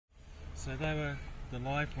So they were the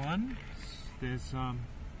live ones. There's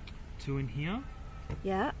 2 in here.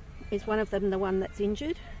 Yeah. Is one of them the one that's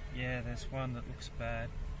injured? Yeah, there's one that looks bad.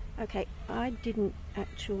 Okay, I didn't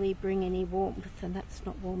actually bring any warmth, and that's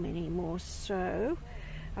not warm anymore, so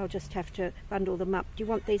I'll just have to bundle them up. Do you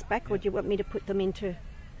want these back, or do you want me to put them into...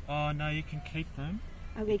 Oh, no, you can keep them.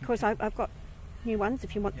 Okay, because I've got new ones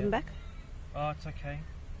if you want them back. Oh, it's okay.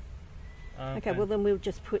 Okay, well then we'll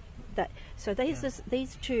just put that. So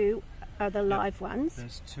these 2 are the live ones.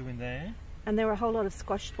 There's 2 in there. And there are a whole lot of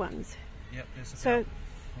squashed ones. Yep, there's about so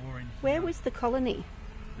 4 in here. Where was the colony?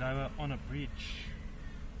 They were on a bridge.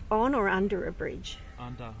 On or under a bridge?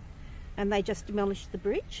 Under. And they just demolished the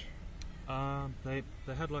bridge? They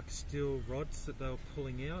had like steel rods that they were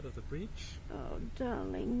pulling out of the bridge. Oh,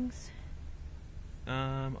 darlings.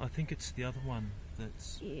 I think it's the other one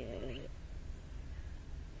that's... Yeah.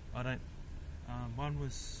 I don't... one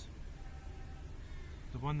was...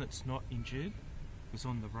 The one that's not injured was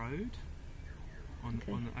on the road, on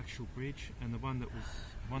the actual bridge, and the one that was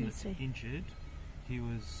that's injured, he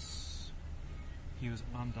was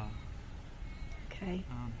under. Okay.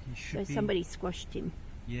 He should so somebody squashed him.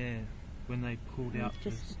 Yeah, when they pulled out.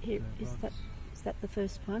 Just here, is that the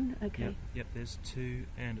first one? Okay. Yep. There's 2,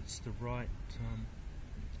 and it's the right.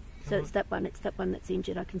 So it's that one. It's that one that's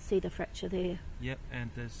injured. I can see the fracture there. Yep,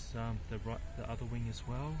 and there's the other wing as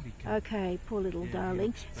well. Okay, poor little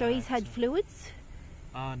darling. So he's had fluids?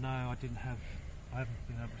 No, I haven't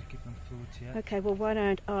been able to give them fluids yet. Okay, well why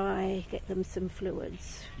don't I get them some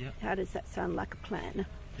fluids? Yep. How does that sound like a plan?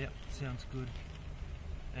 Yep, sounds good.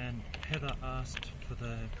 And Heather asked for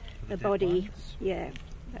the body. Ones. Yeah.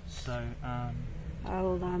 So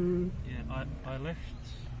I'll yeah, I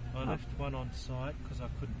left one on site because I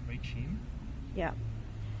couldn't reach him. Yeah.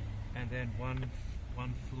 And then one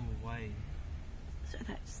flew away. So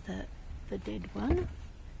that's the dead one.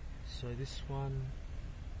 So this one...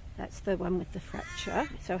 That's the one with the fracture.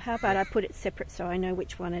 So how about I put it separate so I know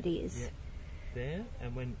which one it is? Yeah. There,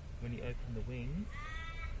 and when you open the wing,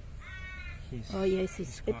 he's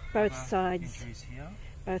both sides. Injuries here.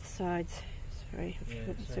 Both sides. Sorry, I've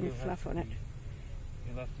put some fluff on it.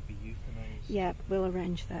 He'll have to be euthanased. Yeah, we'll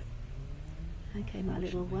arrange that. Okay, my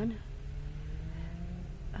little one.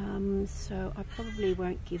 So I probably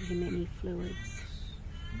won't give him any fluids.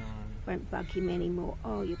 No. Won't bug him anymore.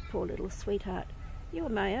 Oh, you poor little sweetheart. You're a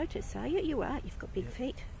myotis, are you? You are. You've got big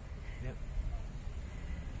feet. Yep.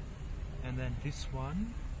 And then this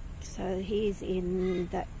one. So he's in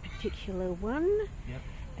that particular one. Yep.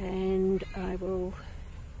 And I will...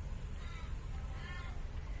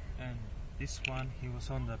 And this one, he was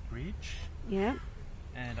on the bridge. Yeah.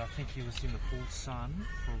 And I think he was in the full sun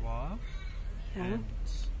for a while. Yeah.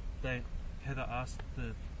 And Heather asked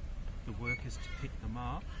the workers to pick them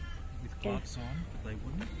up with gloves on, but they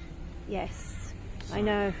wouldn't. Yes, so I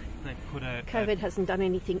know. They put COVID hasn't done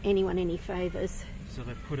anyone any favours. So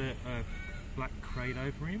they put a black crate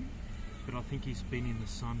over him, but I think he's been in the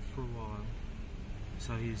sun for a while.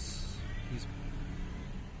 So he's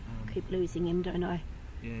keep losing him, don't I?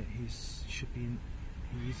 Yeah, he is in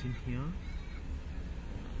here.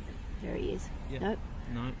 There he is. Yep. Nope.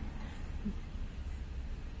 No.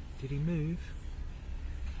 Did he move?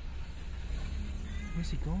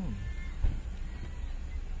 Where's he gone?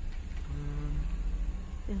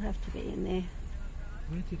 He'll have to be in there.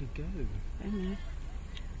 Where did he go? I don't know.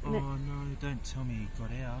 Oh no, don't tell me he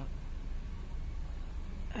got out.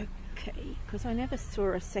 Okay, because I never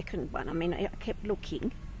saw a second one. I mean, I kept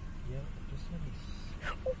looking. Yeah, just let me...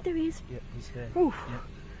 Oh, there he is. Yeah, he's there. Ooh.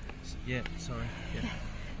 Yeah, sorry. Yeah.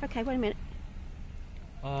 Okay, wait a minute.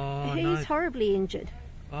 Oh, He's horribly injured.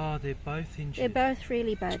 Oh, they're both injured. They're both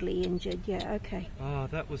really badly injured, yeah, okay. Oh,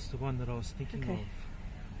 that was the one that I was thinking of.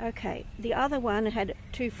 Okay, the other one had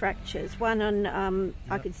 2 fractures. One on,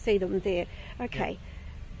 I could see them there. Okay,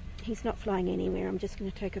 he's not flying anywhere. I'm just going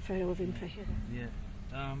to take a photo of him for Heather. Yeah,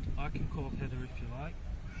 I can call Heather if you like.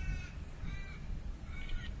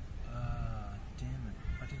 Damn it.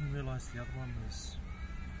 I didn't realise the other one was...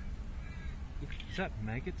 Is that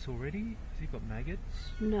maggots already? Has he got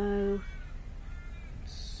maggots? No.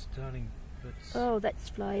 It's starting... Oh, that's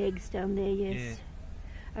fly eggs down there, yes.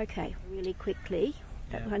 Yeah. Okay, really quickly.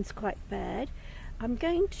 That one's quite bad. I'm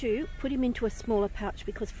going to put him into a smaller pouch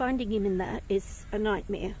because finding him in that is a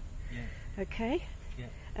nightmare. Yeah. Okay? Yeah.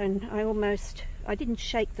 And I didn't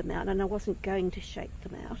shake them out, and I wasn't going to shake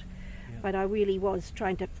them out, but I really was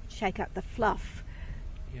trying to shake out the fluff.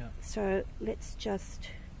 Yeah. So let's just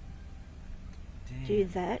do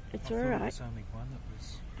that. It's all right. There's only one that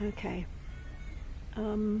was... Okay.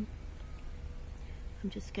 I'm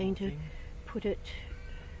just going to put it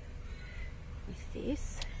with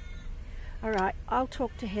this. All right, I'll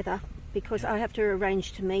talk to Heather because I have to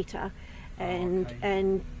arrange to meet her,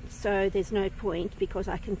 and so there's no point because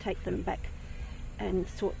I can take them back and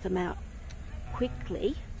sort them out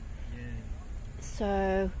quickly.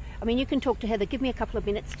 So, I mean, you can talk to Heather. Give me a couple of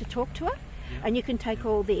minutes to talk to her, and you can take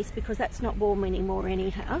all this because that's not warm anymore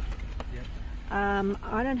anyhow.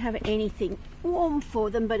 I don't have anything warm for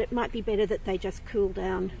them, but it might be better that they just cool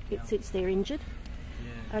down since they're injured.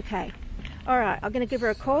 Okay. All right, I'm going to give her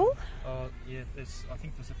a call. I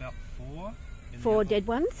think there's about 4. Four dead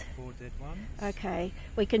ones? 4 dead ones. Okay.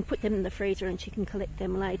 We can put them in the freezer and she can collect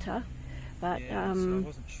them later. But so I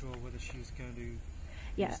wasn't sure whether she was going to...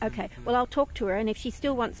 Yeah, okay. Well, I'll talk to her, and if she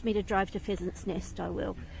still wants me to drive to Pheasant's Nest, I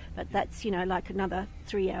will. But that's, you know, like another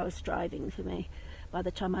 3 hours driving for me by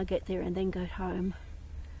the time I get there and then go home.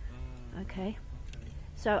 Okay.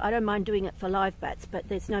 So I don't mind doing it for live bats, but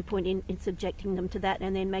there's no point in subjecting them to that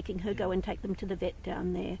and then making her go and take them to the vet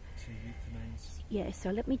down there. To euthanize. Yeah,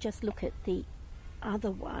 so let me just look at the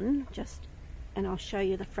other one, and I'll show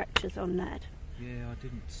you the fractures on that. Yeah, I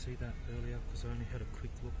didn't see that earlier because I only had a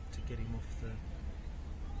quick look to get him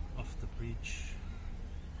off the bridge.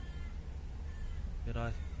 But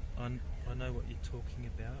I know what you're talking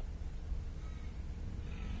about.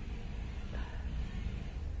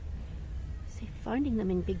 See, finding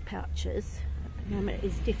them in big pouches at the moment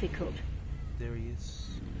is difficult. There he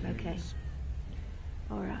is. Okay.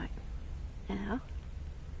 All right. Now,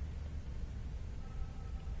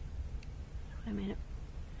 wait a minute.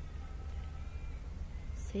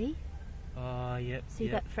 See? Yep. See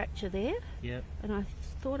that fracture there? Yep. And I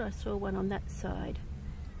thought I saw one on that side.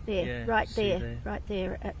 There, Yeah, right there, there. right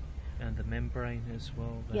there. And the membrane as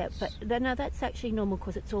well. Yeah, but no, that's actually normal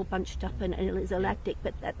because it's all bunched up and it is lactic.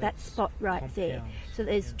 But that spot right there. So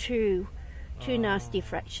there's two nasty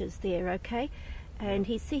fractures there. Okay, and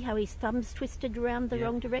see how his thumb's twisted around the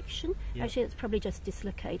wrong direction. Actually, it's probably just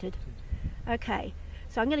dislocated. Okay.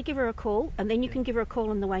 So I'm going to give her a call, and then you can give her a call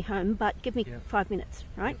on the way home, but give me 5 minutes,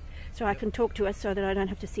 right? So I can talk to her so that I don't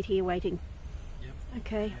have to sit here waiting.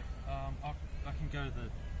 Okay. I can go to the...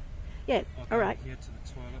 Yeah, all right. Here to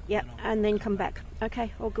the toilet. Yep, and then come back.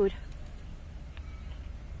 Okay, all good.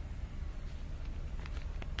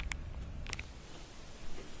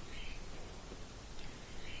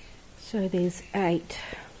 So there's 8.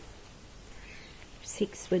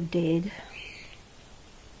 6 were dead.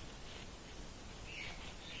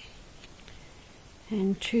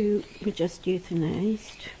 And 2 were just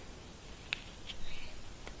euthanased.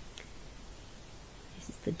 This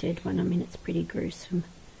is the dead one. I mean, it's pretty gruesome.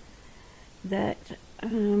 That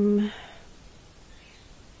I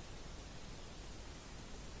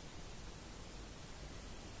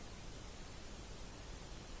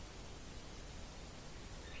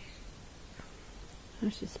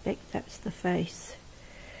suspect that's the face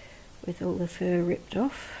with all the fur ripped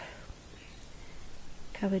off,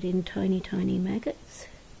 covered in tiny maggots.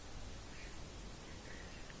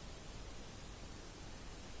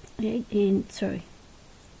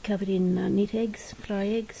 Covered in nit eggs, fly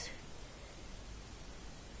eggs.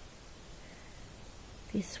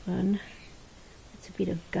 This one, it's a bit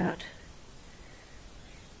of gut.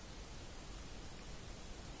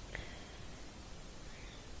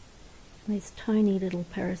 And there's tiny little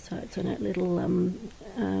parasites on it, little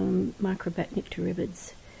Microbat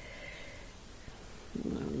nycteribids.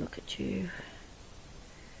 Oh, look at you.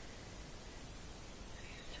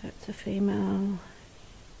 So it's a female.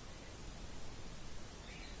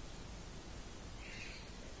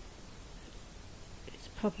 It's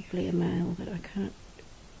probably a male, but I can't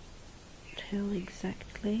tell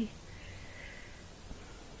exactly.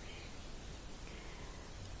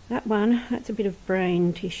 That one, that's a bit of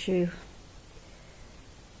brain tissue.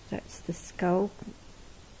 That's the skull,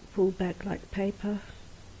 pulled back like paper.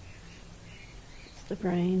 It's the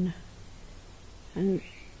brain, and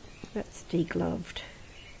that's degloved.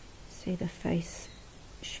 See, the face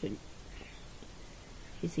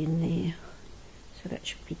is in there, so that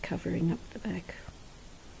should be covering up the back.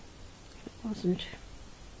 It wasn't.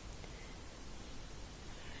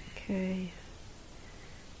 Okay,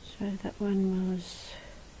 so that one was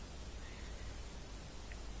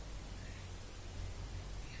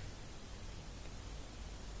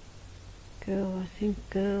girl, I think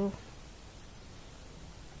girl.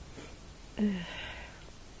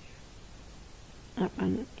 That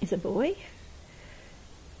one is a boy.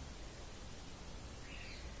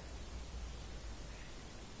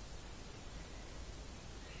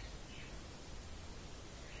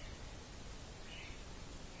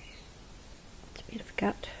 It's a bit of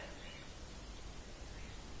gut.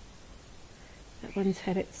 That one's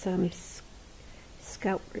had its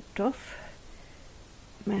scalp ripped off.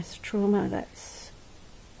 mass trauma. That's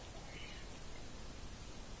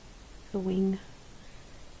the wing.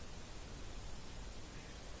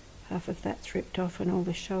 Half of that's ripped off and all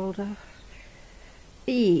the shoulder.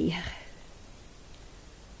 E.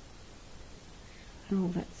 And all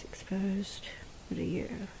that's exposed. What are you?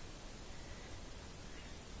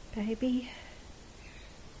 Baby?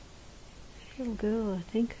 Little girl, I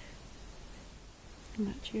think. How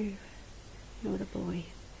about you? You're the boy.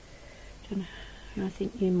 Don't know. I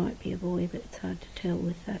think you might be a boy, but it's hard to tell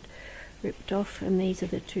with that ripped off. And these are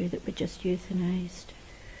the two that were just euthanased.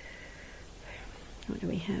 What do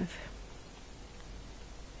we have?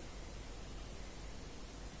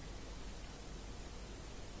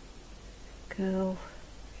 Girl.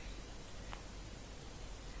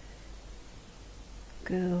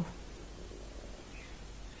 Girl.